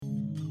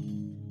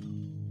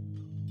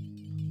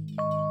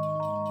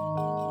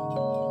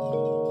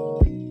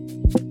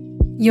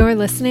You're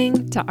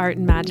listening to Art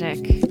and Magic,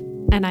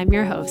 and I'm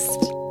your host,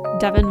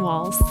 Devin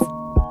Walls.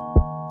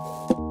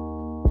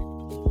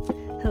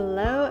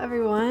 Hello,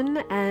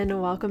 everyone,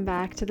 and welcome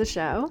back to the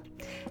show.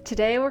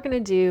 Today, we're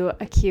going to do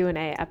a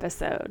Q&A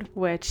episode,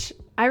 which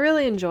I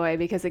really enjoy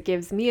because it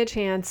gives me a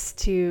chance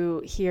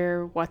to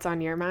hear what's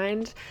on your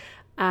mind.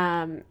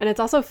 And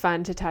it's also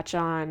fun to touch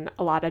on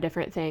a lot of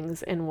different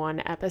things in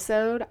one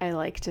episode. I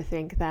like to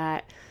think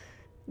that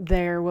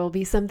there will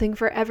be something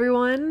for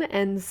everyone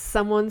and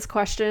someone's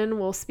question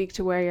will speak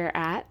to where you're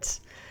at.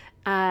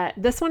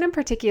 This one in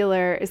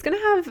particular is going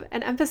to have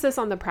an emphasis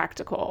on the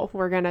practical.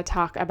 We're going to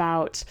talk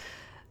about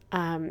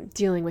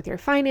dealing with your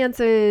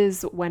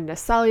finances, when to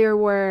sell your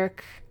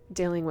work,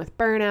 dealing with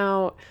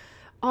burnout,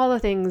 all the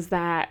things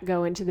that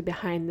go into the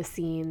behind the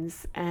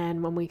scenes,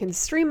 and when we can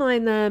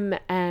streamline them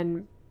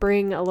and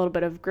bring a little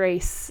bit of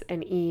grace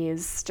and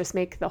ease, just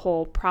make the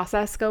whole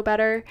process go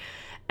better,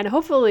 and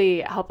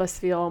hopefully help us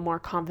feel more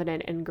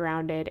confident and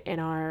grounded in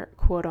our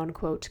quote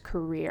unquote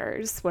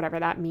careers, whatever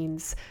that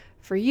means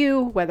for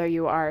you, whether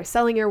you are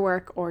selling your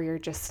work or you're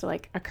just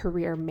like a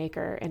career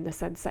maker in the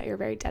sense that you're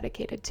very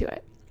dedicated to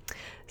it.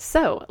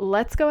 So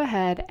let's go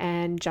ahead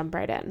and jump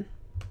right in.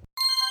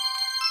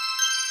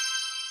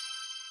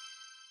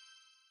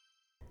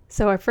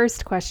 So our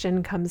first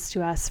question comes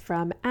to us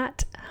from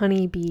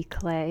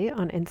 @honeybeeclay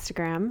on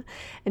Instagram,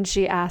 and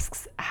she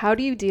asks, how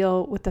do you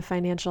deal with the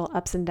financial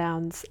ups and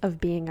downs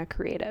of being a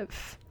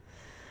creative?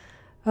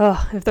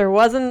 Oh, if there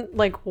wasn't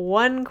like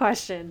one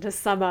question to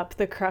sum up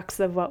the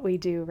crux of what we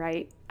do,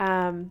 right?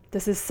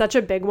 This is such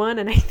a big one,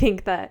 and I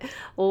think that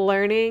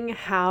learning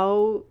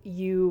how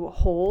you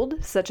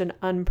hold such an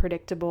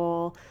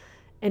unpredictable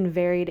and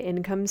varied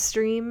income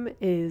stream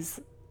is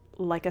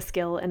like a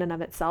skill in and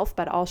of itself,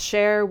 but I'll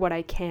share what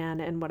I can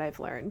and what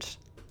I've learned.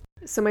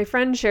 So my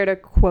friend shared a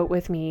quote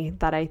with me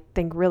that I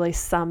think really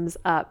sums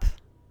up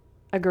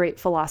a great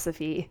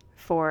philosophy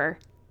for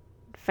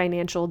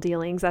financial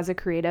dealings as a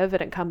creative,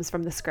 and it comes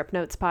from the Script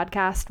Notes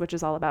podcast, which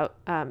is all about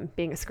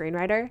being a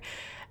screenwriter.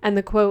 And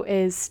the quote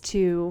is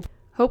to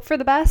hope for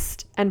the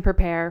best and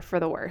prepare for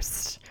the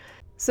worst.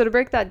 So to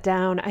break that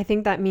down, I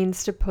think that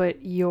means to put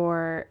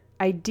your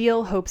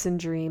ideal hopes and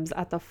dreams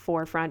at the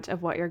forefront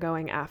of what you're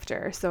going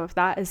after. So if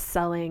that is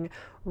selling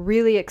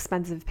really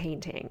expensive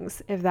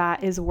paintings, if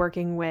that is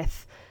working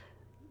with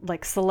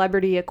like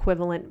celebrity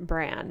equivalent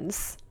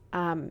brands,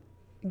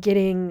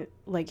 getting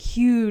like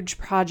huge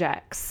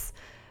projects,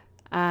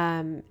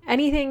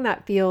 anything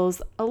that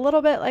feels a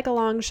little bit like a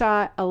long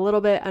shot, a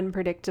little bit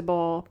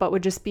unpredictable, but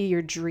would just be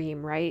your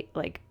dream, right?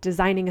 Like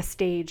designing a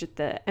stage at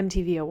the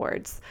MTV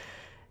Awards.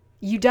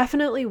 You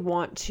definitely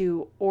want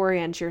to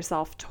orient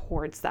yourself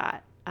towards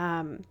that.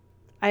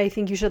 I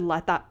think you should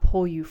let that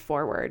pull you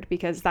forward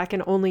because that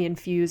can only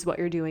infuse what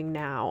you're doing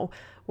now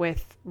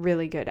with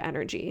really good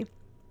energy.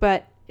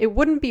 But it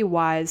wouldn't be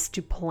wise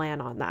to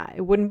plan on that.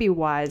 It wouldn't be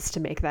wise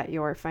to make that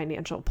your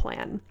financial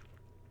plan.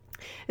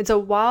 And so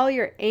while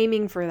you're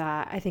aiming for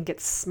that, I think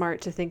it's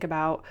smart to think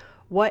about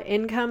what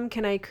income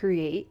can I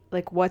create?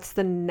 Like what's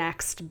the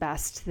next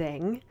best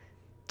thing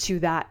to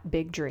that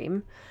big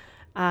dream?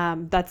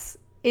 That's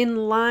in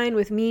line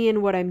with me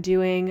and what I'm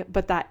doing,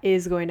 but that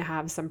is going to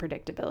have some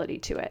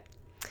predictability to it.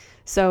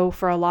 So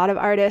for a lot of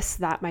artists,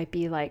 that might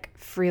be like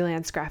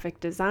freelance graphic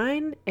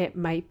design. It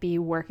might be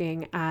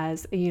working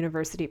as a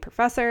university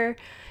professor.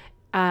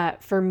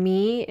 For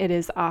me, it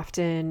is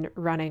often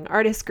running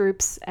artist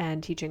groups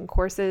and teaching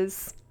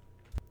courses.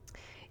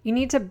 You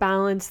need to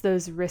balance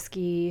those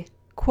risky,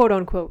 quote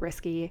unquote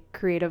risky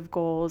creative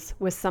goals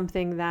with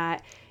something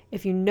that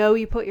if you know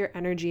you put your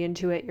energy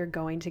into it, you're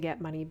going to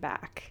get money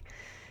back.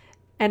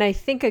 And I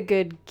think a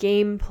good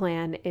game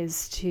plan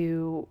is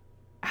to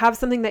have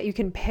something that you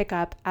can pick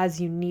up as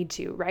you need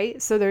to,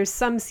 right? So there's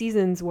some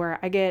seasons where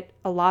I get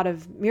a lot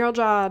of mural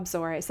jobs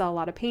or I sell a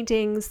lot of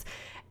paintings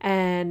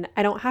and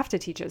I don't have to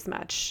teach as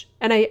much.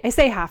 And I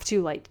say have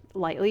to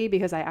lightly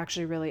because I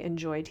actually really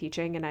enjoy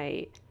teaching and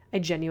I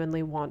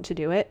genuinely want to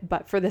do it.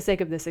 But for the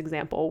sake of this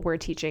example, where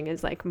teaching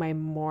is like my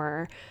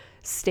more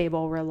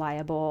stable,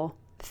 reliable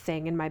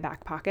thing in my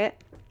back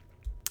pocket,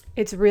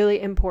 it's really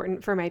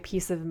important for my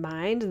peace of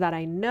mind that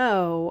I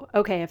know,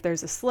 okay, if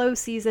there's a slow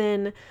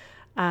season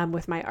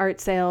with my art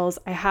sales,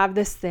 I have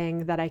this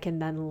thing that I can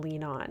then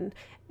lean on.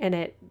 And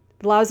it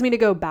allows me to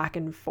go back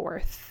and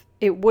forth.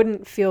 It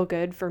wouldn't feel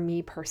good for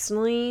me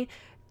personally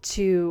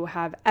to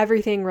have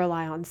everything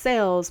rely on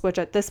sales, which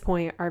at this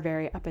point are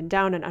very up and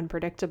down and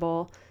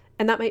unpredictable.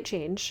 And that might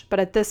change, but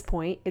at this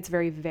point, it's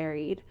very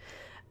varied.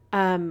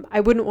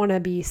 I wouldn't want to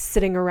be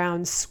sitting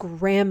around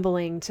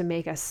scrambling to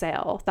make a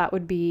sale. That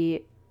would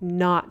be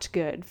not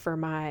good for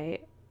my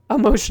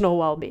emotional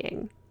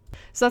well-being.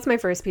 So that's my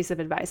first piece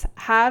of advice.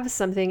 Have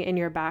something in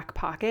your back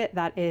pocket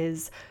that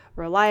is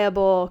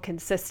reliable,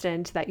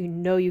 consistent, that you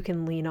know you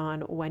can lean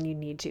on when you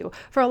need to.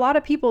 For a lot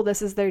of people,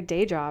 this is their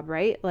day job,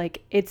 right?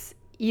 Like it's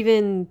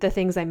even the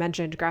things I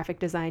mentioned, graphic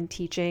design,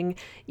 teaching,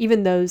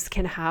 even those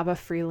can have a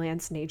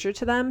freelance nature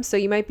to them. So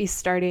you might be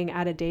starting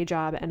at a day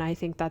job, and I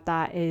think that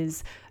that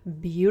is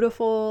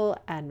beautiful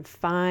and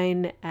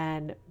fine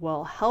and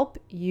will help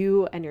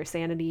you and your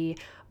sanity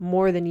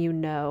more than you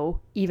know,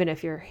 even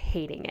if you're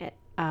hating it.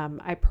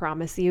 I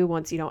promise you,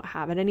 once you don't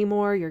have it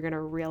anymore, you're going to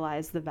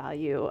realize the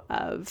value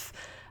of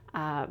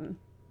a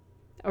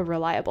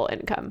reliable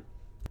income.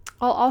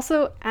 I'll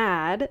also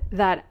add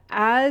that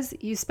as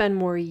you spend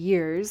more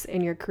years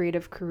in your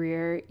creative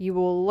career, you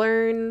will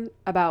learn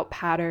about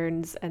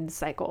patterns and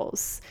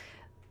cycles.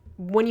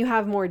 When you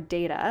have more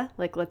data,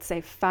 like let's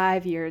say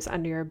 5 years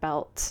under your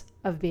belt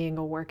of being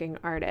a working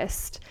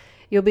artist,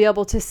 you'll be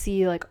able to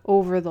see like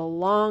over the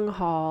long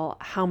haul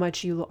how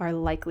much you are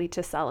likely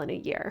to sell in a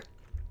year.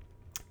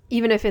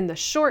 Even if in the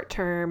short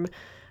term,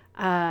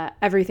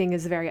 everything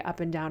is very up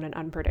and down and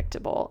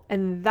unpredictable.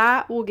 And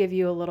that will give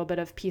you a little bit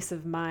of peace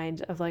of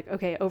mind of like,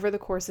 okay, over the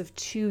course of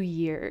 2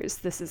 years,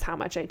 this is how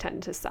much I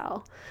tend to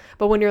sell.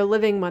 But when you're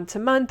living month to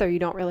month or you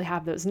don't really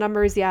have those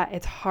numbers yet,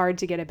 it's hard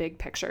to get a big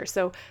picture.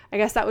 So I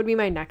guess that would be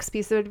my next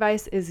piece of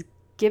advice is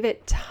give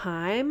it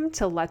time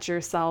to let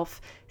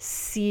yourself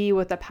see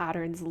what the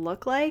patterns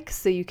look like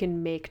so you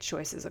can make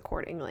choices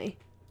accordingly.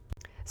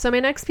 So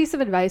my next piece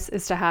of advice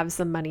is to have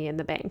some money in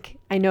the bank.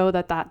 I know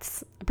that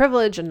that's a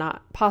privilege and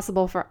not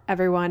possible for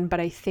everyone, but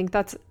I think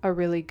that's a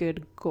really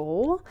good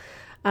goal.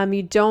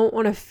 You don't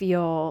want to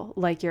feel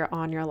like you're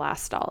on your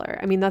last dollar.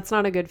 I mean, that's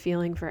not a good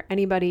feeling for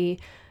anybody,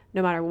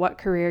 no matter what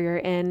career you're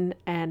in.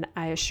 And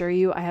I assure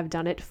you, I have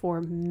done it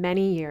for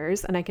many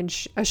years, and I can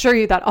assure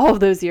you that all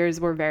of those years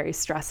were very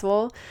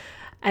stressful.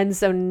 And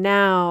so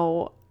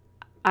now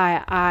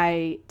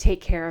I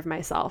take care of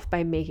myself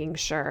by making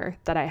sure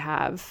that I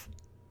have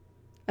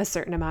a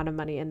certain amount of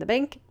money in the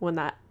bank. When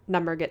that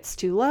number gets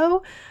too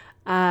low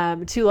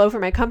for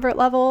my comfort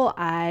level,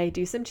 I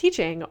do some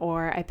teaching,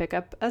 or I pick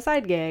up a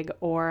side gig,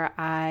 or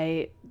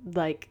I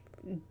like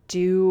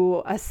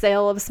do a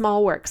sale of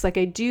small works. Like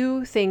I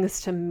do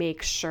things to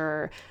make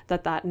sure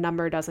that that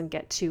number doesn't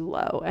get too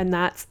low. And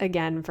that's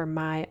again for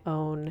my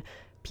own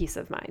peace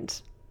of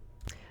mind.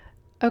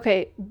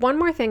 Okay, one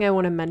more thing I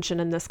want to mention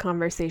in this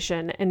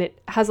conversation, and it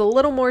has a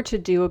little more to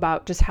do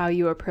about just how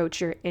you approach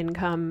your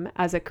income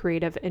as a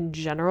creative in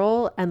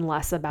general and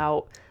less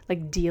about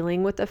like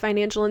dealing with the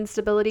financial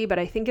instability, but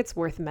I think it's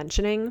worth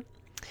mentioning.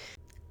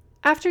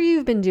 After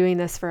you've been doing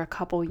this for a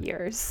couple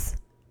years,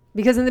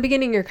 because in the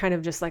beginning you're kind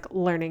of just like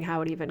learning how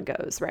it even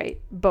goes, right?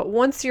 But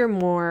once you're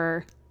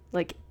more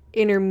like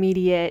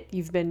intermediate,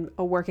 you've been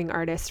a working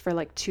artist for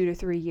like 2 to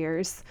 3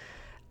 years,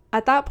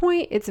 at that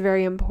point, it's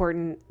very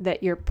important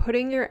that you're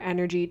putting your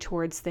energy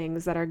towards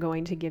things that are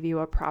going to give you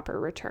a proper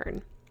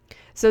return.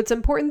 So it's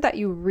important that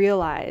you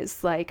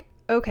realize like,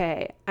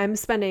 okay, I'm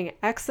spending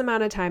X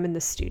amount of time in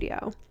the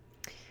studio.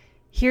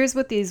 Here's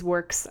what these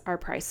works are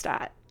priced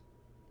at.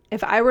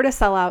 If I were to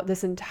sell out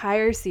this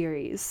entire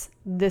series,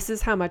 this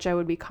is how much I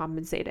would be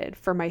compensated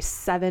for my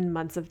 7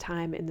 months of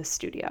time in the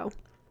studio.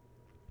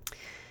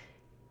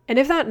 And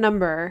if that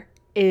number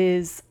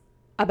is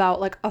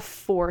about like a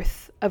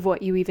fourth of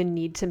what you even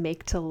need to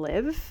make to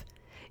live,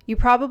 you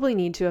probably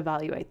need to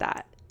evaluate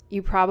that.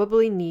 You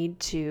probably need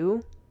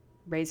to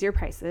raise your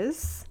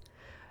prices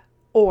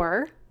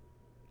or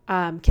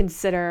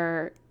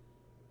consider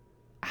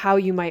how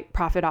you might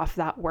profit off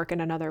that work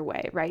in another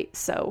way, right?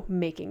 So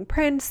making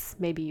prints,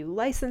 maybe you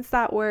license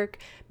that work,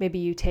 maybe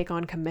you take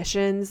on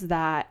commissions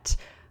that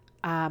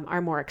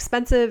are more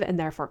expensive and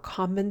therefore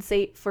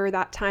compensate for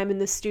that time in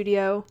the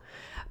studio.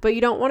 But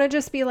you don't want to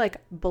just be like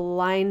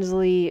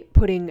blindly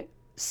putting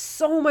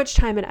so much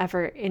time and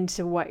effort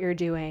into what you're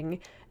doing,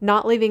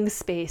 not leaving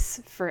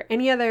space for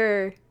any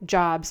other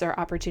jobs or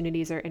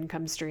opportunities or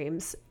income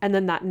streams. And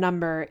then that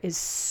number is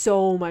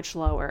so much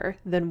lower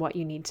than what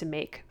you need to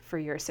make for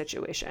your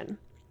situation.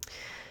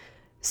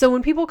 So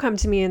when people come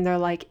to me and they're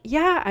like,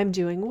 yeah, I'm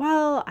doing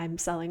well, I'm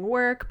selling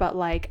work, but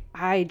like,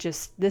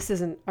 this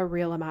isn't a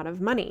real amount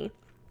of money.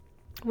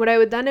 What I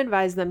would then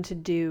advise them to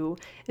do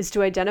is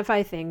to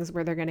identify things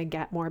where they're going to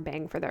get more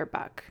bang for their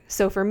buck.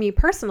 So for me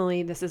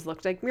personally, this has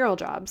looked like mural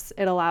jobs.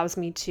 It allows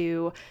me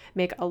to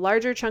make a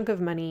larger chunk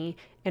of money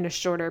in a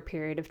shorter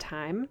period of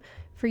time.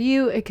 For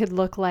you, it could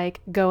look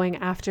like going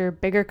after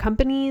bigger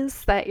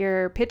companies that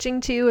you're pitching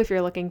to if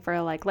you're looking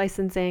for like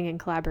licensing and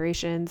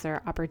collaborations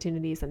or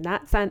opportunities in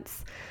that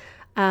sense.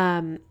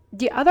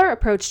 The other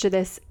approach to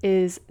this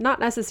is not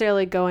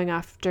necessarily going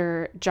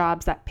after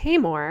jobs that pay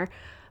more,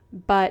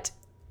 but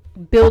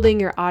building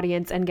your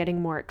audience and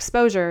getting more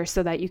exposure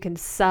so that you can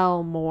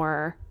sell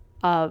more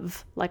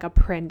of like a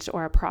print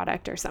or a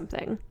product or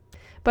something.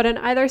 But in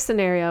either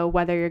scenario,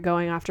 whether you're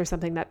going after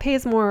something that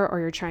pays more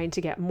or you're trying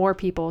to get more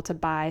people to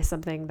buy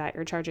something that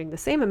you're charging the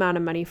same amount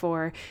of money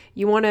for,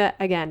 you want to,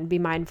 again, be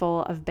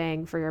mindful of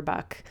bang for your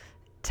buck,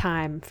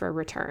 time for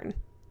return.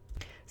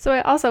 So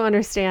I also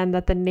understand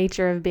that the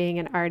nature of being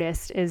an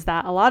artist is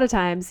that a lot of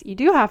times you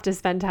do have to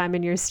spend time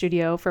in your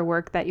studio for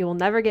work that you will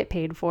never get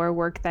paid for,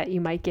 work that you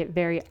might get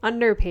very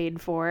underpaid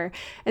for.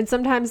 And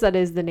sometimes that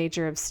is the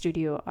nature of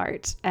studio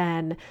art.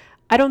 And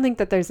I don't think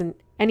that there's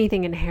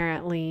anything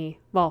inherently,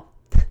 well,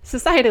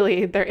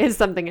 societally, there is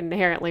something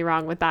inherently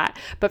wrong with that.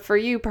 But for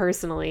you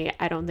personally,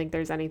 I don't think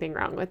there's anything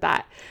wrong with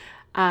that.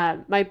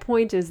 My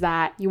point is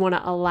that you want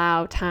to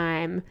allow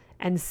time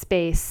and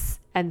space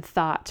and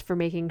thought for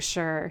making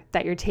sure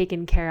that you're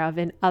taken care of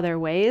in other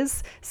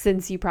ways,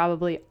 since you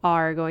probably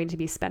are going to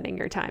be spending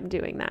your time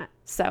doing that.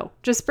 So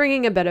just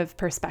bringing a bit of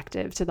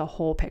perspective to the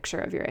whole picture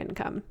of your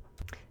income.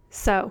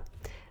 So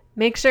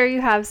make sure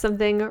you have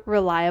something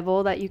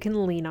reliable that you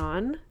can lean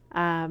on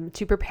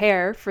to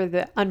prepare for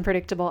the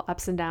unpredictable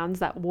ups and downs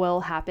that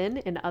will happen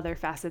in other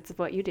facets of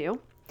what you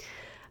do.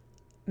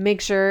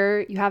 Make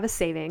sure you have a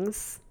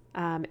savings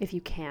if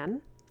you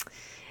can,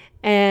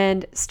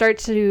 and start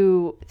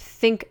to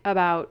think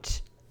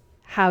about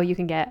how you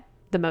can get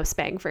the most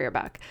bang for your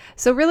buck.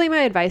 So really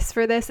my advice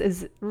for this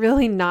is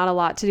really not a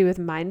lot to do with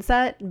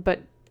mindset,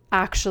 but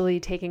actually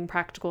taking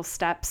practical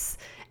steps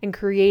and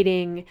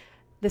creating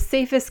the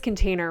safest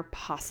container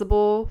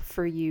possible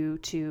for you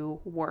to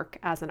work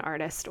as an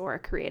artist or a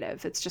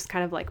creative. It's just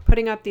kind of like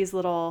putting up these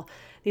little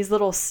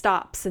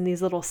stops and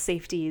these little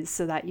safeties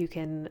so that you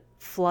can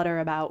flutter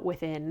about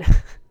within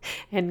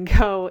and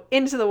go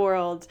into the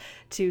world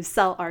to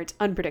sell art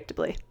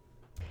unpredictably.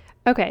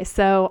 Okay,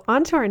 so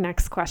on to our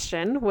next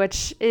question,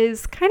 which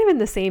is kind of in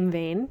the same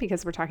vein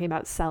because we're talking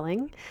about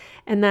selling.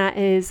 And that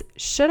is,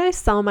 should I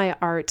sell my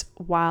art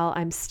while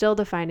I'm still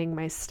defining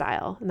my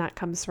style? And that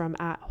comes from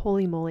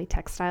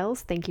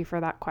 @HolyMolyTextiles. Thank you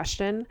for that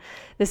question.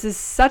 This is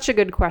such a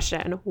good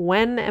question.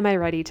 When am I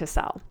ready to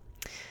sell?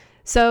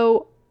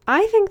 So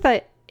I think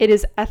that it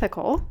is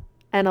ethical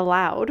and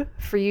allowed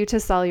for you to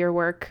sell your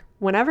work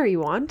whenever you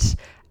want,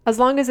 as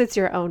long as it's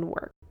your own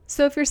work.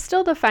 So if you're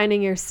still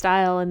defining your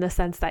style in the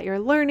sense that you're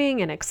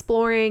learning and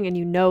exploring and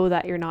you know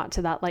that you're not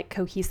to that like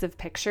cohesive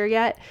picture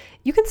yet,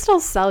 you can still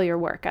sell your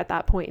work at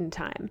that point in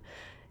time.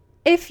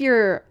 If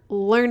you're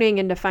learning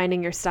and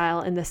defining your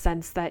style in the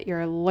sense that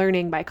you're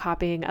learning by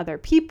copying other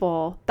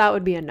people, that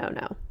would be a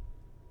no-no.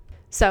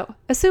 So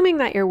assuming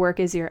that your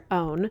work is your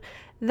own,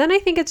 then I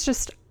think it's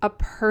just a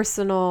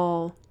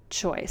personal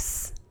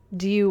choice.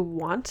 Do you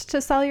want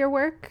to sell your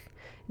work?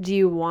 Do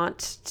you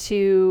want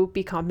to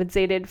be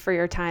compensated for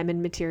your time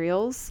and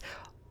materials?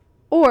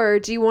 Or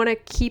do you want to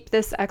keep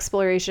this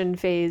exploration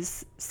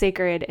phase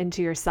sacred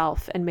into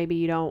yourself and maybe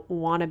you don't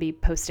want to be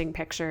posting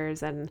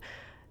pictures and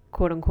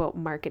quote unquote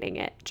marketing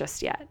it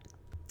just yet?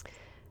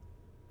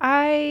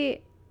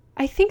 I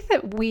think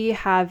that we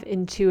have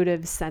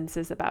intuitive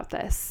senses about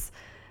this.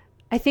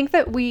 I think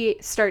that we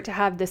start to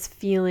have this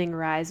feeling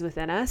rise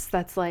within us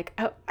that's like,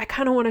 oh, I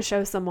kind of want to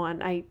show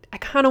someone. I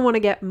kind of want to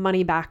get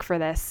money back for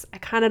this. I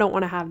kind of don't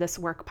want to have this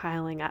work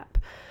piling up.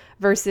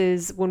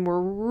 Versus when we're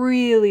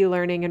really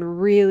learning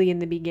and really in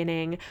the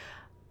beginning,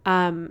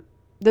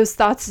 those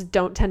thoughts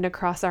don't tend to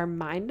cross our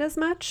mind as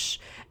much.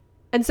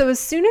 And so as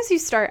soon as you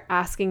start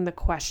asking the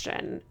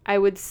question, I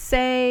would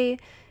say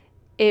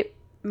it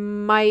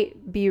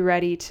might be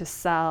ready to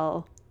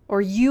sell, or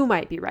you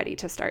might be ready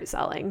to start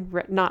selling,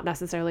 not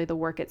necessarily the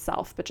work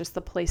itself, but just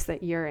the place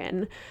that you're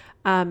in,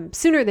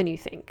 sooner than you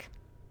think.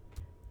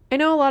 I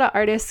know a lot of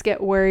artists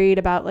get worried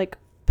about like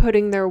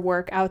putting their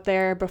work out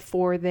there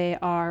before they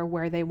are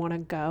where they want to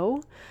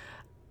go.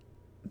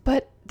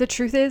 But the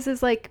truth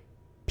is like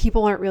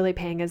people aren't really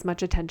paying as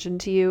much attention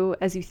to you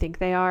as you think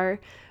they are.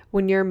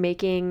 When you're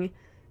making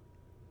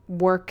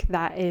work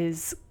that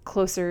is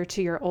closer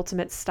to your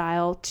ultimate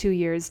style 2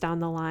 years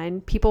down the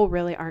line, people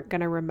really aren't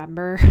going to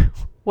remember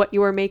what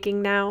you are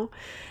making now.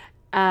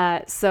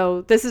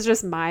 So this is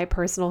just my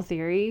personal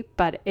theory,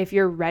 but if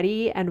you're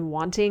ready and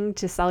wanting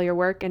to sell your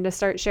work and to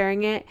start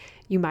sharing it,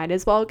 you might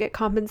as well get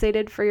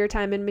compensated for your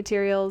time and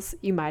materials.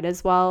 You might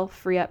as well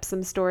free up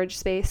some storage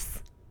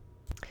space.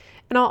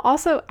 And I'll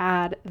also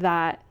add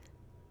that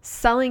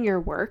selling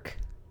your work,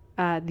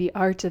 the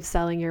art of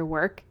selling your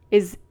work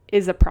is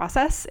a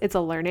process. It's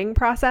a learning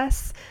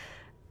process,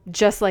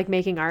 just like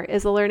making art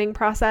is a learning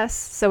process.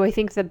 So I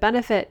think the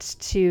benefit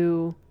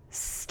to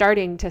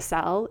starting to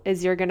sell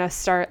is you're going to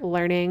start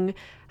learning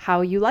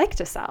how you like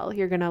to sell.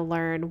 You're going to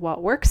learn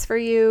what works for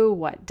you,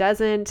 what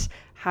doesn't,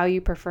 how you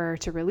prefer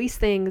to release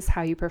things,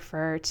 how you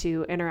prefer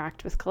to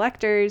interact with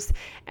collectors.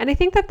 And I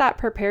think that that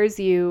prepares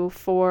you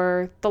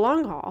for the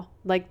long haul.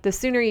 Like the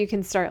sooner you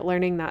can start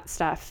learning that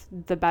stuff,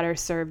 the better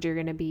served you're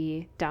going to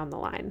be down the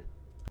line.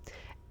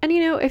 And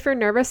if you're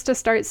nervous to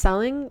start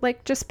selling,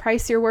 like just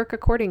price your work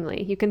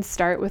accordingly. You can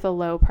start with a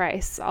low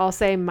price. I'll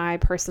say my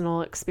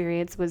personal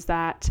experience was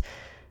that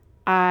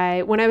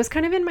when I was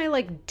kind of in my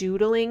like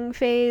doodling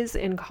phase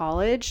in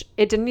college,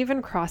 it didn't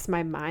even cross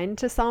my mind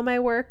to sell my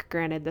work.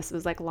 Granted, this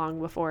was like long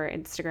before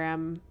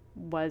Instagram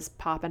was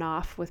popping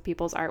off with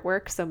people's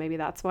artwork, so maybe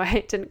that's why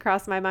it didn't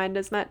cross my mind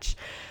as much.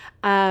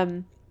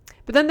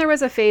 But then there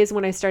was a phase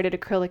when I started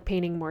acrylic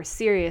painting more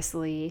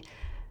seriously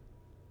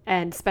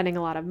and spending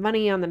a lot of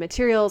money on the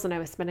materials, and I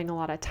was spending a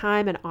lot of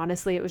time, and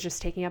honestly, it was just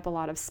taking up a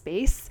lot of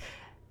space,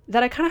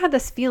 that I kind of had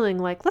this feeling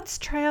like, let's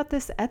try out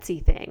this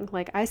Etsy thing.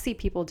 Like I see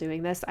people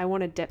doing this. I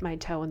want to dip my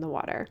toe in the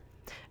water.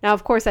 Now,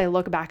 of course, I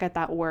look back at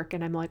that work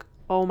and I'm like,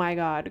 oh my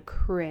God,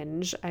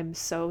 cringe. I'm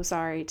so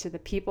sorry to the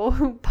people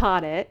who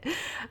bought it.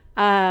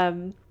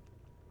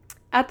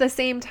 At the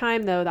same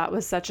time, though, that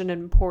was such an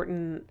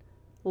important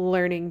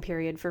learning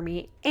period for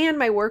me. And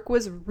my work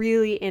was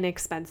really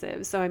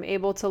inexpensive. So I'm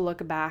able to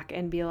look back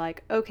and be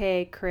like,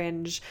 okay,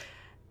 cringe.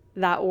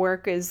 That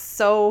work is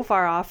so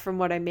far off from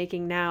what I'm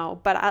making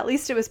now, but at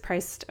least it was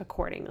priced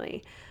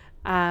accordingly.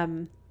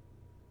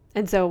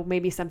 And so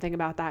maybe something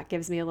about that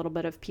gives me a little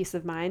bit of peace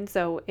of mind.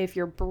 So if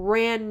you're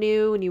brand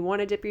new and you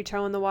want to dip your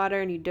toe in the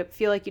water and you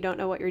feel like you don't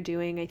know what you're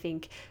doing, I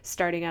think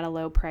starting at a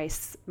low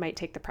price might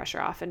take the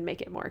pressure off and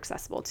make it more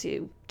accessible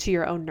to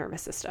your own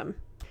nervous system.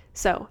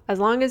 So as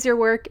long as your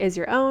work is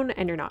your own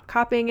and you're not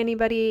copying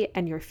anybody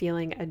and you're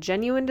feeling a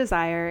genuine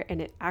desire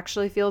and it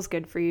actually feels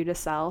good for you to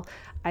sell,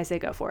 I say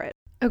go for it.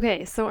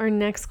 Okay, so our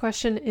next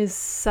question is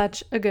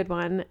such a good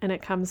one, and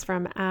it comes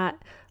from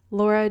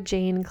 @Laura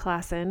Jane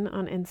Klassen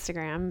on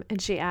Instagram,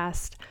 and she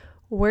asked,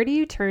 where do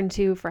you turn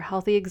to for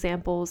healthy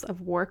examples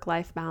of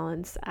work-life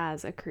balance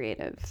as a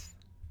creative?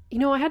 You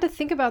know, I had to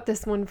think about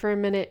this one for a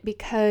minute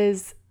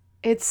because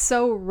it's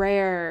so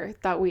rare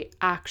that we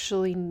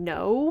actually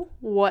know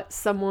what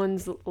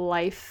someone's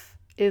life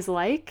is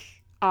like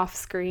off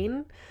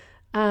screen.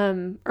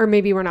 Or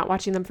maybe we're not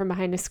watching them from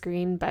behind a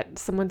screen, but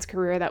someone's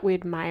career that we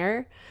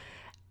admire.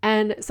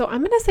 And so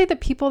I'm going to say the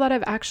people that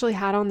I've actually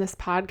had on this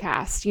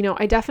podcast, you know,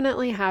 I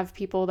definitely have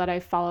people that I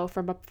follow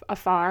from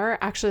afar.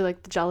 Actually,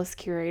 like the Jealous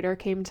Curator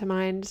came to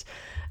mind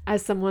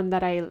as someone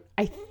that I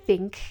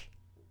think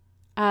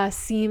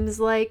seems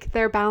like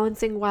they're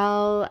balancing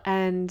well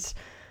and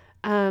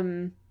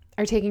are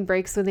taking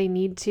breaks when they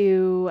need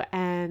to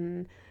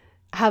and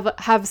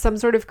have some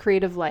sort of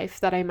creative life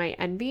that I might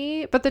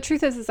envy. But the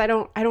truth is I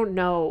don't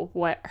know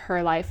what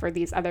her life or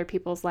these other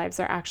people's lives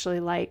are actually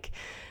like.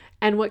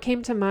 And what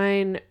came to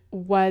mind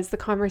was the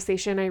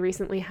conversation I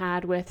recently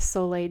had with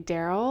Soleil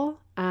Darrell.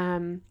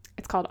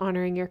 It's called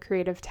Honoring Your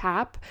Creative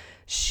Tap.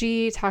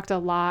 She talked a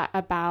lot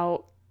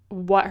about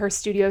what her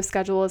studio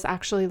schedule is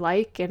actually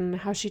like and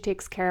how she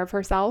takes care of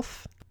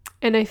herself.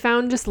 And I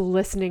found just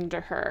listening to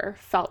her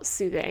felt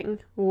soothing,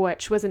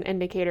 which was an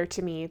indicator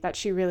to me that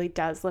she really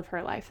does live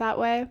her life that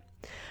way.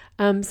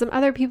 Some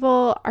other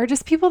people are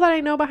just people that I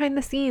know behind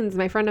the scenes.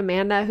 My friend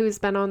Amanda, who's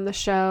been on the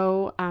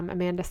show,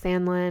 Amanda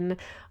Sandlin,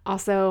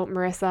 also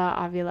Marissa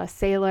Avila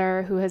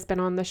Saylor, who has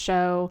been on the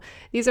show.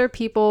 These are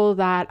people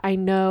that I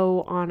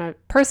know on a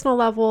personal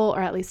level,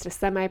 or at least a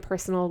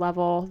semi-personal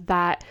level,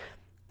 that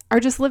are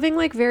just living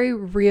like very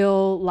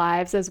real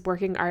lives as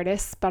working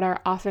artists, but are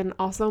often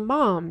also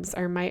moms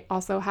or might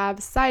also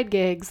have side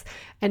gigs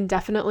and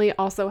definitely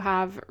also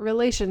have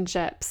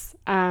relationships.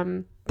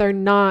 They're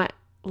not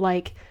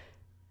like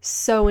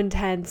so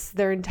intense.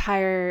 Their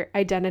entire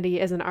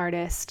identity as an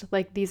artist.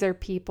 Like these are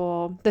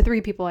people, the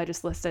three people I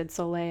just listed,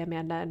 Soleil,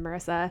 Amanda, and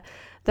Marissa,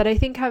 that I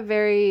think have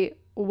very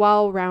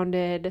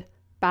well-rounded,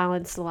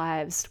 balanced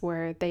lives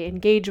where they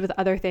engage with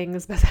other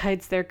things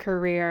besides their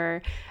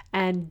career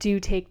and do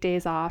take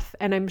days off.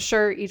 And I'm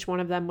sure each one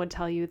of them would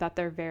tell you that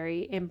they're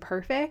very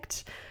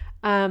imperfect.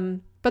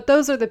 But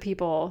those are the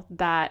people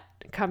that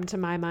come to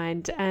my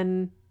mind.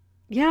 And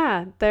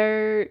yeah,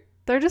 they're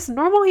just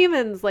normal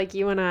humans like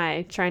you and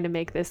I trying to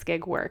make this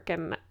gig work.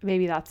 And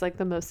maybe that's like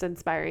the most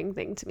inspiring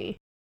thing to me.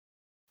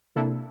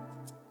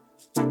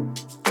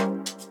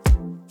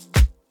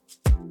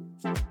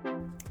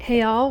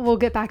 Hey y'all, we'll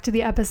get back to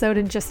the episode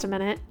in just a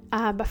minute.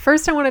 But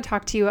first I want to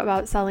talk to you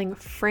about selling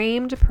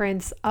framed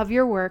prints of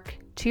your work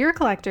to your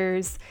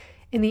collectors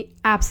in the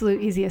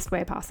absolute easiest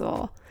way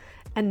possible.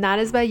 And that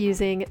is by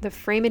using the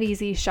Frame It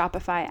Easy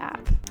Shopify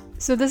app.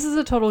 So this is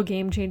a total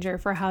game changer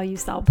for how you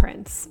sell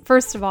prints.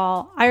 First of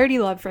all, I already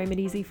love Frame It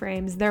Easy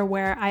frames. They're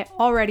where I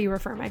already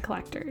refer my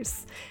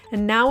collectors.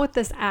 And now with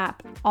this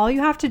app, all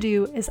you have to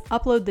do is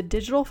upload the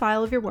digital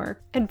file of your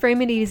work, and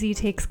Frame It Easy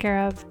takes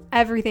care of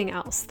everything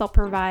else. They'll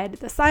provide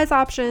the size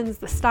options,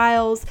 the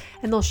styles,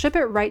 and they'll ship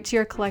it right to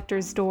your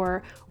collector's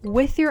door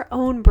with your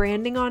own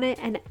branding on it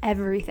and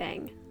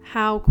everything.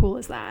 How cool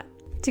is that?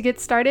 To get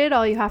started,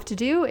 all you have to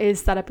do is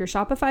set up your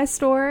Shopify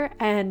store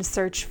and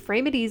search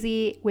Frame It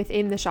Easy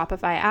within the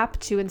Shopify app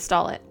to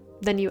install it.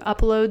 Then you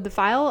upload the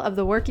file of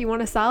the work you want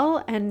to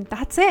sell, and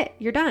that's it.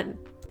 You're done.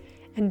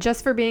 And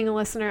just for being a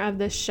listener of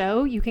this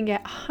show, you can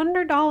get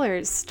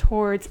 $100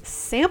 towards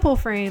sample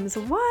frames.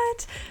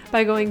 What?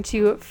 By going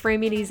to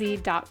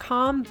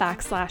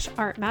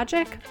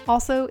frameiteasy.com/artmagic,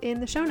 also in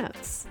the show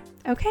notes.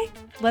 Okay,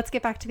 let's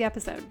get back to the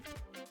episode.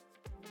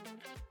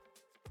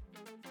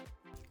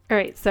 All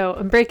right, so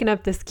I'm breaking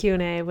up this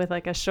Q&A with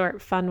like a short,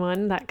 fun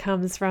one that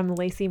comes from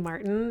Lacey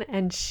Martin.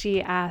 And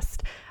she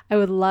asked, I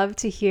would love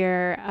to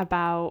hear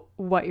about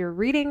what you're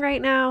reading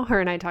right now. Her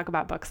and I talk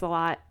about books a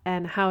lot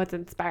and how it's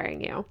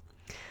inspiring you.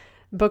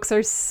 Books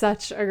are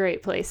such a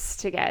great place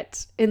to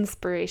get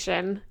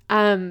inspiration.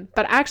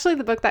 But actually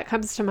the book that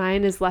comes to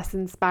mind is less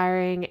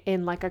inspiring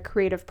in like a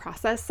creative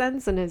process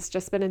sense and has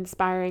just been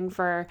inspiring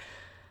for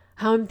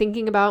how I'm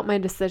thinking about my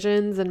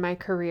decisions and my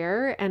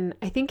career. And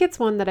I think it's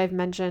one that I've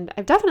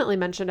definitely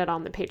mentioned it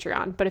on the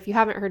Patreon, but if you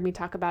haven't heard me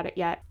talk about it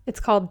yet, it's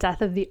called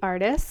Death of the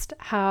Artist,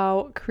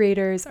 how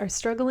creators are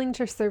struggling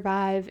to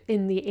survive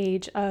in the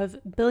age of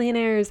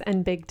billionaires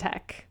and big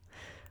tech.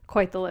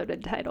 Quite the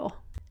loaded title.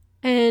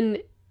 And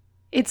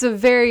it's a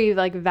very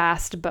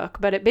vast book,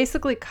 but it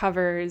basically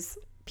covers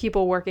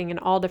people working in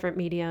all different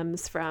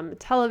mediums, from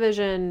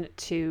television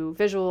to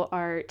visual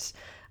art,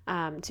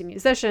 to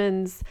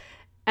musicians,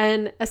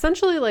 and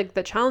essentially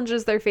the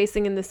challenges they're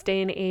facing in this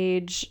day and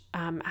age,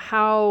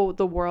 how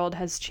the world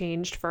has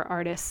changed for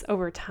artists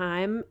over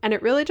time. And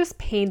it really just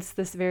paints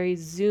this very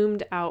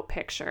zoomed out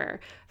picture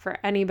for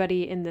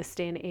anybody in this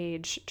day and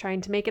age trying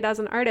to make it as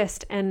an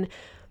artist. And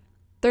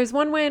there's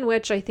one way in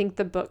which I think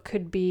the book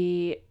could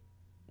be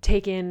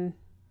taken,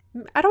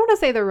 I don't want to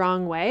say the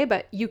wrong way,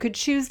 but you could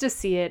choose to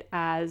see it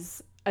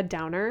as a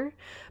downer,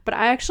 but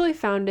I actually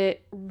found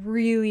it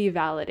really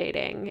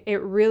validating.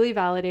 It really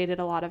validated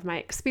a lot of my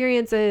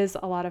experiences,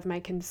 a lot of my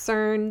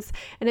concerns,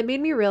 and it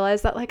made me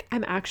realize that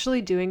I'm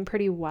actually doing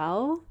pretty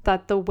well,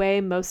 that the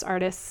way most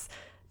artists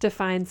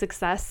define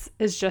success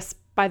is just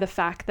by the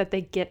fact that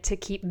they get to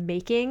keep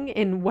making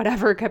in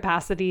whatever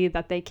capacity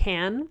that they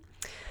can.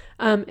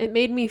 It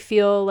made me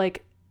feel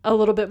a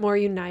little bit more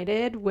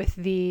united with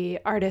the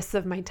artists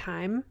of my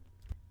time.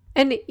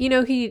 And,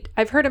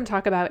 I've heard him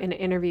talk about in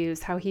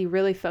interviews how he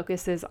really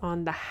focuses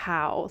on the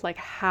how,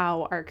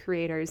 how are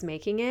creators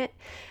making it?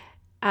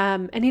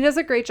 And he does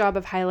a great job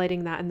of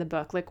highlighting that in the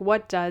book,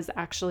 what does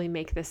actually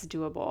make this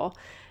doable?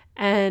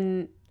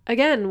 And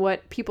again,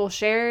 what people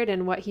shared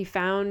and what he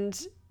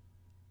found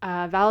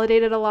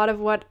validated a lot of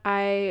what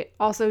I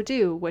also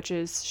do, which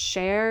is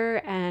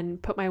share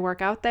and put my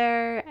work out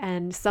there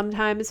and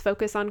sometimes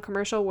focus on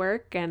commercial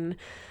work and,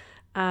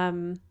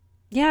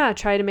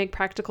 try to make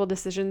practical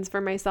decisions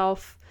for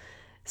myself.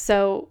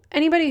 So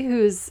anybody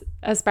who's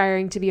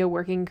aspiring to be a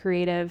working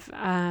creative,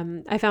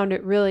 I found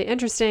it really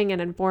interesting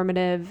and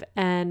informative.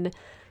 And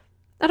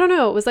I don't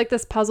know, it was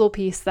this puzzle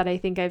piece that I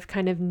think I've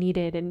kind of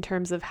needed in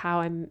terms of how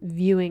I'm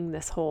viewing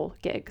this whole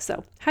gig.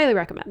 So highly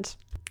recommend.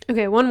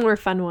 Okay, one more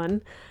fun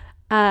one.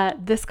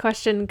 This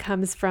question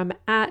comes from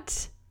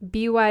 @BYZMUTI,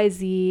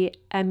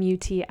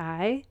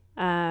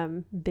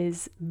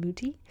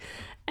 Bizmuti.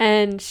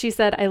 And she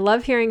said, I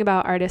love hearing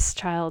about artists'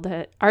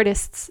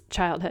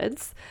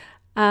 childhoods.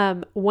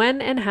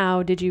 When and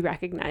how did you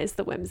recognize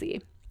the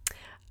whimsy?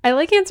 I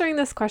like answering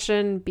this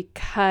question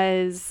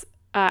because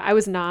I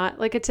was not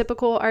a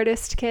typical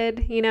artist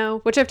kid,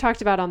 which I've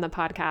talked about on the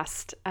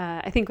podcast,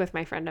 I think with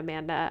my friend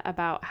Amanda,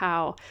 about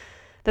how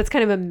that's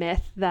kind of a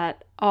myth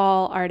that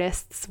all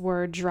artists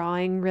were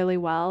drawing really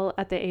well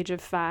at the age of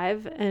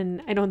 5.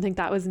 And I don't think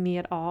that was me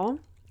at all.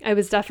 I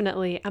was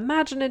definitely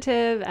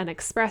imaginative and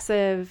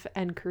expressive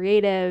and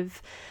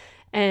creative.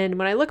 And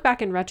when I look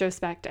back in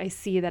retrospect, I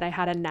see that I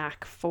had a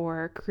knack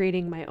for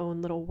creating my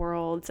own little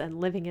worlds and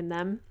living in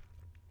them.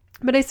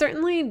 But I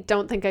certainly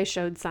don't think I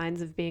showed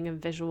signs of being a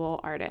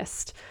visual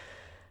artist.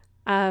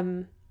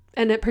 And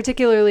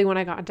particularly when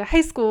I got into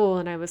high school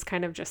and I was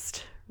kind of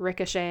just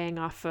ricocheting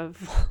off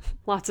of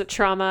lots of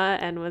trauma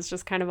and was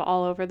just kind of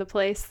all over the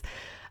place.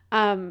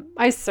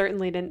 I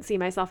certainly didn't see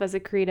myself as a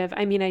creative.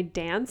 I mean, I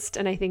danced,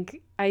 and I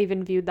think I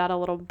even viewed that a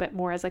little bit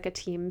more as a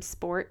team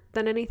sport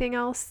than anything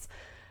else.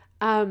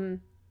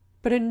 But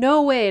in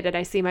no way did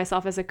I see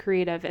myself as a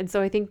creative. And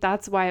so I think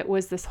that's why it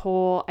was this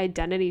whole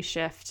identity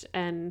shift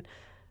and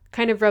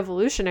kind of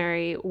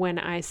revolutionary when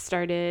I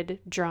started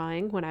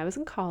drawing when I was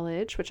in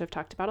college, which I've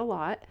talked about a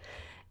lot,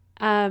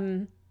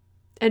 and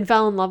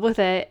fell in love with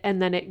it. And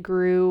then it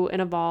grew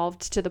and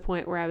evolved to the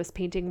point where I was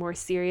painting more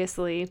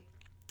seriously.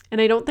 And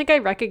I don't think I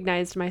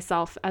recognized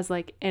myself as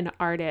an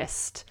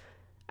artist.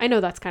 I know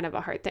that's kind of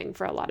a hard thing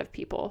for a lot of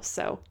people.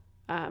 So,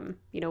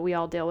 we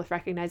all deal with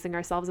recognizing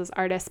ourselves as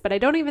artists, but I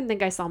don't even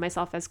think I saw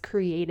myself as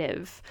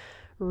creative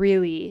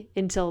really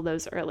until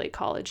those early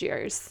college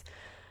years.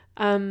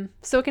 So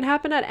it can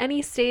happen at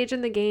any stage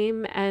in the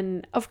game.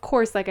 And of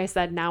course, like I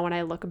said, now when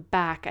I look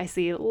back, I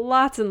see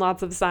lots and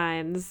lots of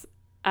signs.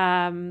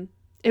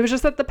 It was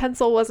just that the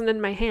pencil wasn't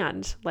in my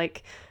hand.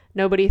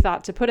 Nobody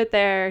thought to put it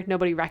there.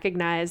 Nobody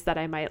recognized that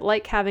I might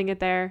like having it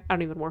there. I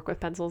don't even work with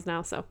pencils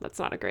now, so that's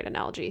not a great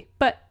analogy.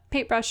 But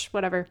paintbrush,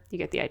 whatever, you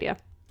get the idea.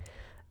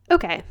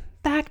 Okay,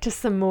 back to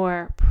some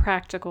more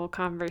practical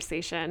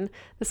conversation.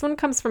 This one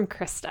comes from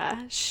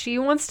Krista. She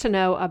wants to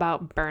know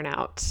about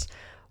burnout.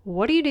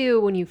 What do you do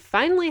when you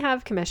finally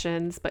have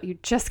commissions, but you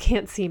just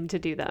can't seem to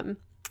do them?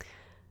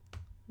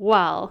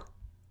 Well,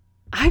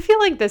 I feel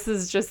like this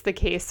is just the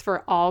case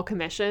for all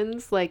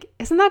commissions.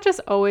 Isn't that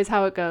just always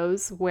how it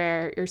goes,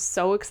 where you're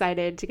so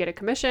excited to get a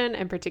commission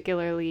and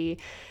particularly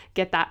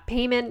get that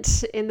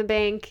payment in the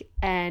bank?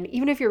 And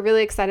even if you're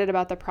really excited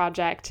about the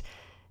project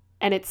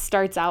and it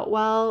starts out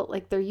well,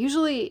 there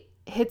usually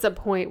hits a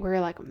point where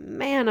you're like,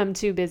 man, I'm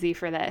too busy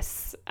for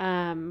this,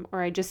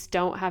 or I just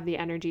don't have the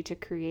energy to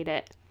create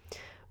it.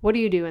 What do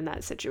you do in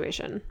that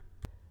situation?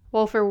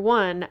 Well, for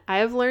one, I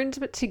have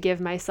learned to give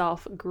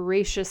myself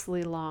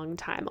graciously long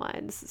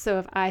timelines. So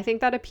if I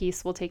think that a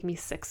piece will take me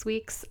 6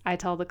 weeks, I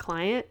tell the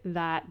client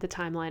that the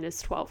timeline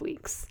is 12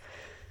 weeks.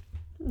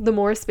 The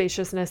more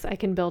spaciousness I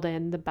can build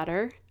in, the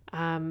better.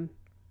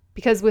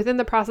 Because within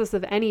the process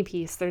of any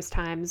piece, there's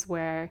times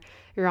where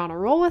you're on a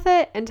roll with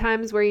it and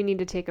times where you need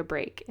to take a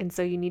break. And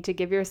so you need to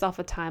give yourself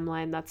a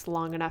timeline that's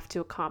long enough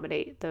to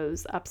accommodate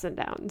those ups and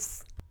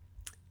downs.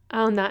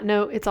 On that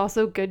note, it's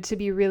also good to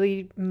be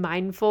really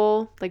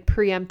mindful, like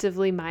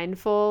preemptively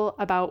mindful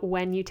about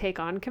when you take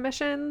on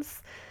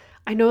commissions.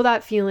 I know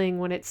that feeling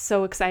when it's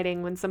so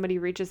exciting when somebody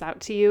reaches out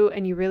to you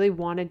and you really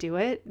want to do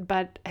it,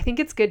 but I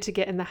think it's good to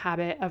get in the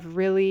habit of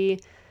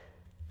really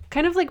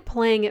kind of like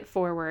playing it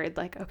forward.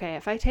 Like, okay,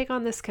 if I take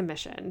on this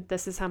commission,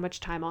 this is how much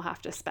time I'll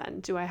have to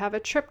spend. Do I have a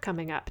trip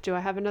coming up? Do I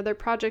have another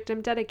project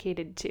I'm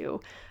dedicated to?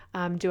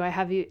 Do I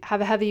have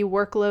a heavy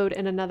workload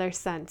in another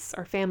sense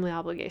or family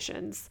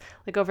obligations?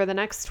 Like over the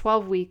next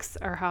 12 weeks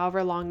or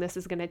however long this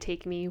is going to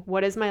take me,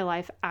 what does my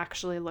life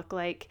actually look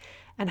like?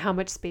 And how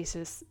much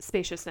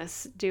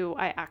spaciousness do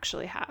I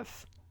actually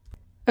have?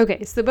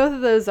 Okay, so both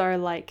of those are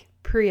like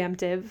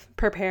preemptive,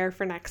 prepare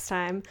for next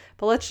time.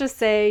 But let's just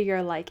say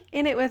you're like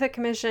in it with a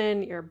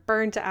commission, you're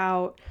burnt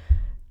out,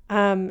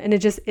 and it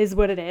just is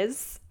what it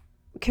is.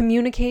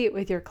 Communicate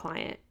with your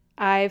client.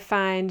 I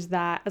find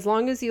that as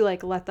long as you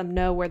like let them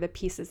know where the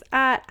piece is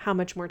at, how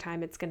much more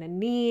time it's going to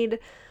need,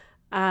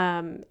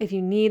 if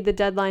you need the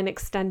deadline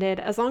extended,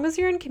 as long as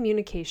you're in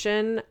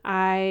communication,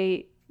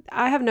 I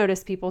have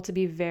noticed people to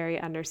be very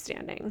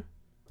understanding.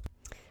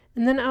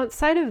 And then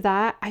outside of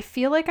that, I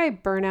feel like I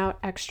burn out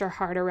extra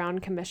hard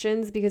around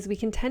commissions because we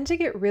can tend to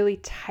get really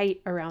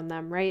tight around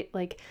them, right?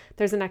 Like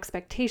there's an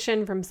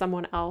expectation from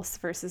someone else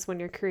versus when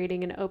you're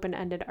creating an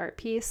open-ended art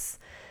piece.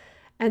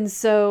 And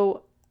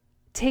so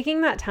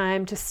taking that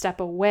time to step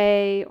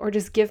away or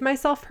just give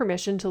myself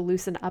permission to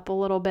loosen up a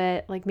little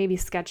bit, like maybe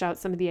sketch out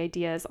some of the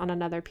ideas on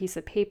another piece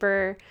of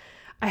paper.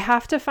 I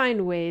have to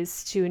find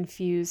ways to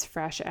infuse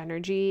fresh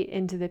energy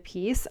into the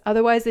piece.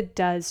 Otherwise, it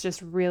does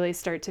just really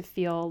start to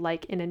feel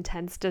like an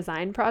intense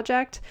design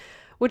project,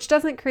 which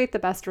doesn't create the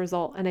best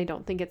result. And I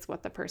don't think it's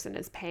what the person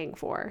is paying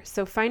for.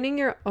 So finding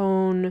your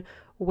own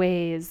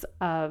ways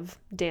of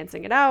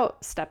dancing it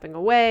out, stepping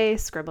away,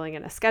 scribbling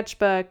in a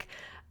sketchbook,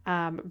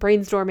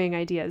 brainstorming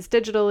ideas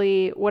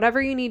digitally,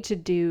 whatever you need to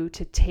do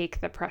to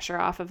take the pressure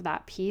off of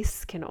that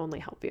piece can only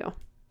help you.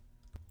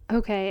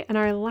 Okay, and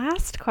our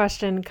last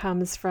question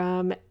comes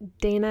from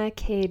Dana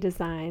K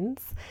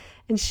Designs,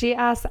 and she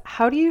asks,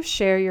 how do you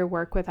share your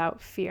work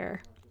without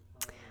fear?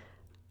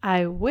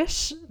 I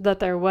wish that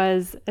there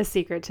was a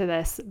secret to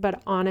this,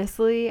 but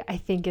honestly, I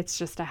think it's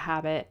just a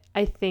habit.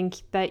 I think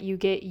that you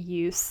get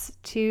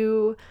used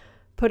to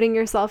putting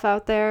yourself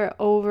out there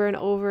over and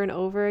over and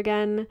over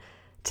again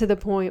to the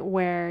point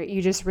where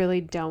you just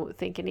really don't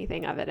think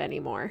anything of it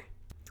anymore.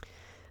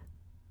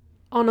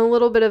 On a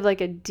little bit of like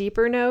a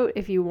deeper note,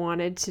 if you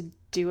wanted to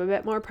do a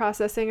bit more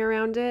processing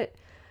around it,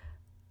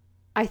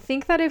 I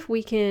think that if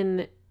we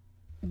can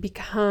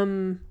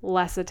become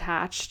less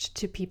attached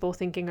to people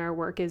thinking our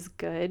work is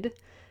good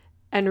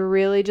and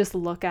really just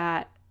look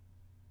at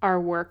our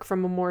work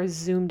from a more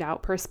zoomed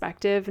out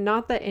perspective,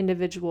 not the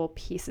individual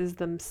pieces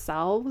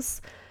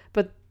themselves,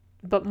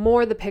 but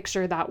more the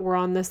picture that we're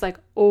on this like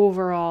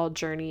overall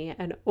journey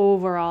and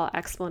overall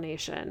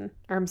exploration.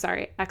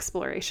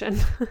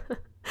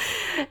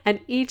 And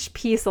each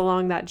piece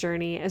along that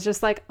journey is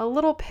just like a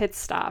little pit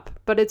stop,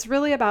 but it's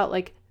really about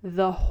like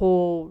the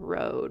whole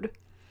road.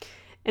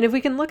 And if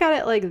we can look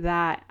at it like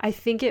that, I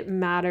think it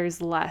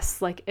matters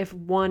less like if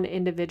one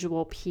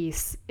individual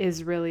piece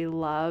is really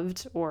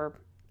loved or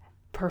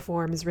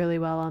performs really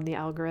well on the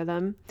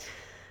algorithm,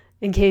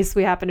 in case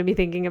we happen to be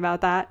thinking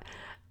about that.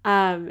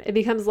 It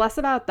becomes less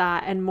about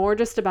that and more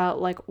just about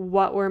like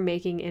what we're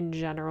making in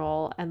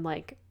general and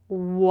like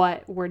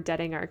what we're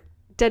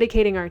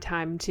dedicating our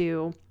time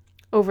to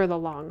over the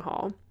long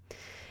haul.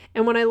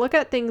 And when I look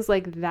at things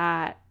like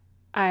that,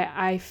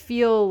 I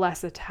feel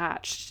less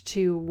attached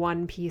to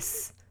one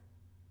piece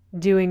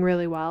doing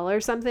really well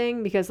or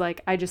something because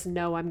like I just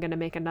know I'm going to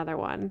make another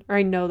one, or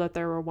I know that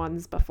there were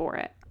ones before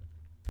it.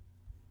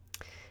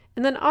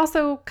 And then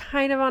also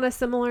kind of on a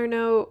similar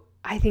note,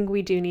 I think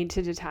we do need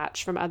to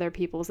detach from other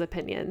people's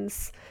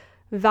opinions.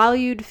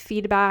 Valued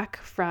feedback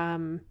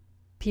from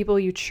people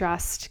you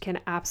trust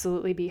can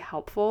absolutely be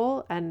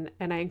helpful, and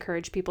I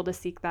encourage people to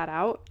seek that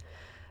out.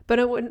 But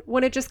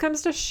when it just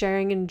comes to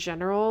sharing in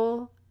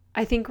general,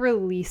 I think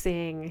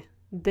releasing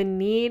the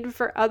need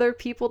for other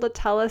people to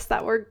tell us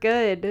that we're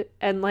good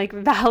and like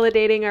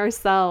validating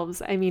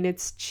ourselves. I mean,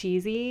 it's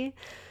cheesy,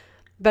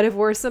 but if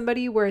we're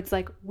somebody where it's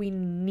like we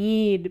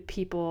need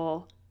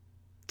people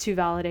to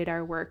validate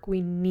our work,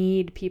 we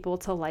need people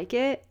to like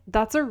it,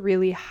 that's a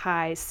really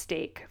high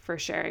stake for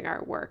sharing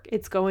our work.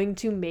 It's going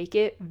to make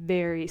it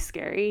very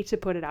scary to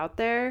put it out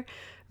there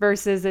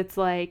versus it's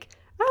like,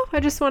 oh, I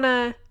just want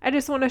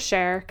to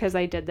share because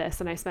I did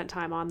this and I spent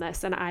time on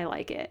this and I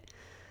like it.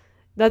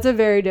 That's a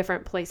very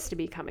different place to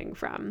be coming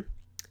from.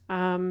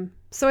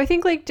 So I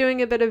think like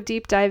doing a bit of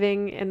deep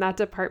diving in that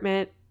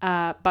department,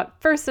 but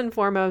first and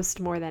foremost,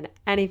 more than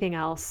anything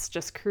else,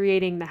 just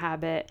creating the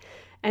habit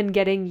and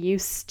getting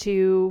used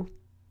to,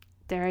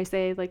 dare I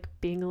say, like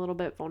being a little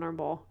bit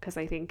vulnerable, because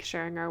I think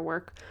sharing our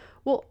work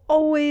will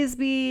always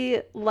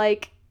be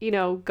like,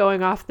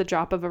 going off the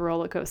drop of a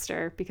roller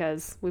coaster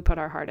because we put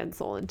our heart and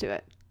soul into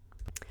it.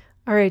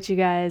 All right, you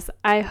guys,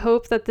 I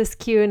hope that this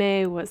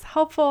Q&A was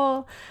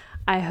helpful.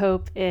 I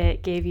hope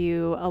it gave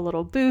you a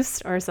little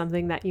boost or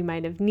something that you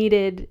might have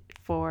needed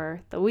for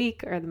the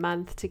week or the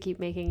month to keep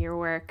making your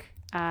work.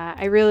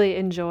 I really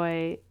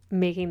enjoy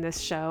making this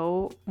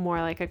show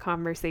more like a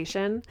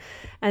conversation.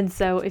 And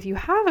so if you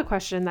have a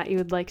question that you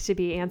would like to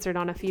be answered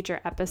on a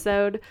future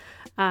episode,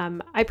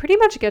 I pretty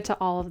much get to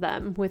all of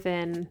them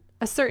within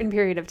a certain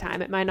period of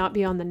time. It might not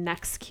be on the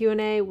next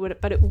Q&A,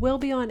 but it will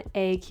be on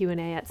a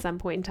Q&A at some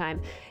point in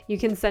time. You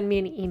can send me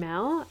an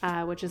email,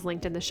 which is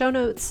linked in the show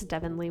notes,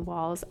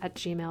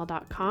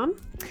 devonleewalls@gmail.com.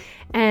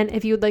 And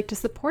if you would like to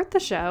support the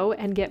show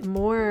and get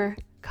more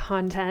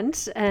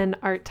content and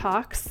art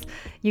talks,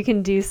 you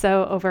can do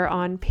so over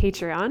on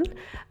Patreon.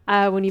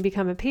 When you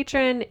become a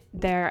patron,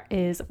 there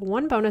is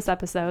one bonus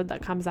episode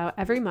that comes out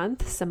every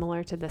month,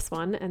 similar to this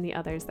one and the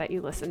others that you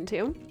listen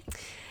to.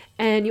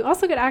 And you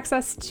also get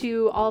access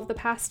to all of the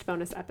past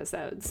bonus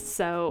episodes.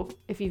 So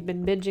if you've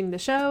been binging the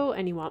show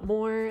and you want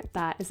more,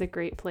 that is a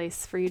great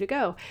place for you to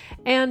go.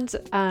 And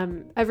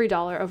every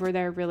dollar over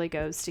there really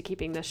goes to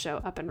keeping this show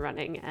up and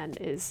running and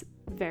is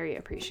very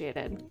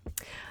appreciated.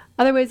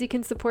 Other ways you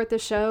can support the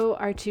show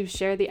are to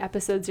share the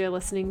episodes you're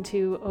listening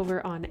to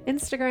over on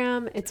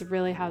Instagram. It's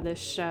really how this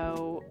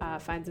show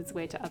finds its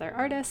way to other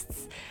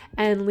artists.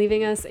 And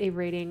leaving us a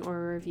rating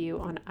or a review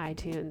on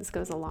iTunes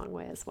goes a long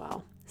way as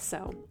well.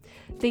 So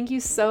thank you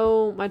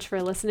so much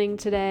for listening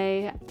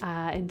today.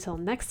 Until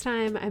next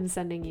time, I'm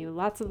sending you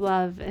lots of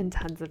love and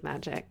tons of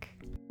magic.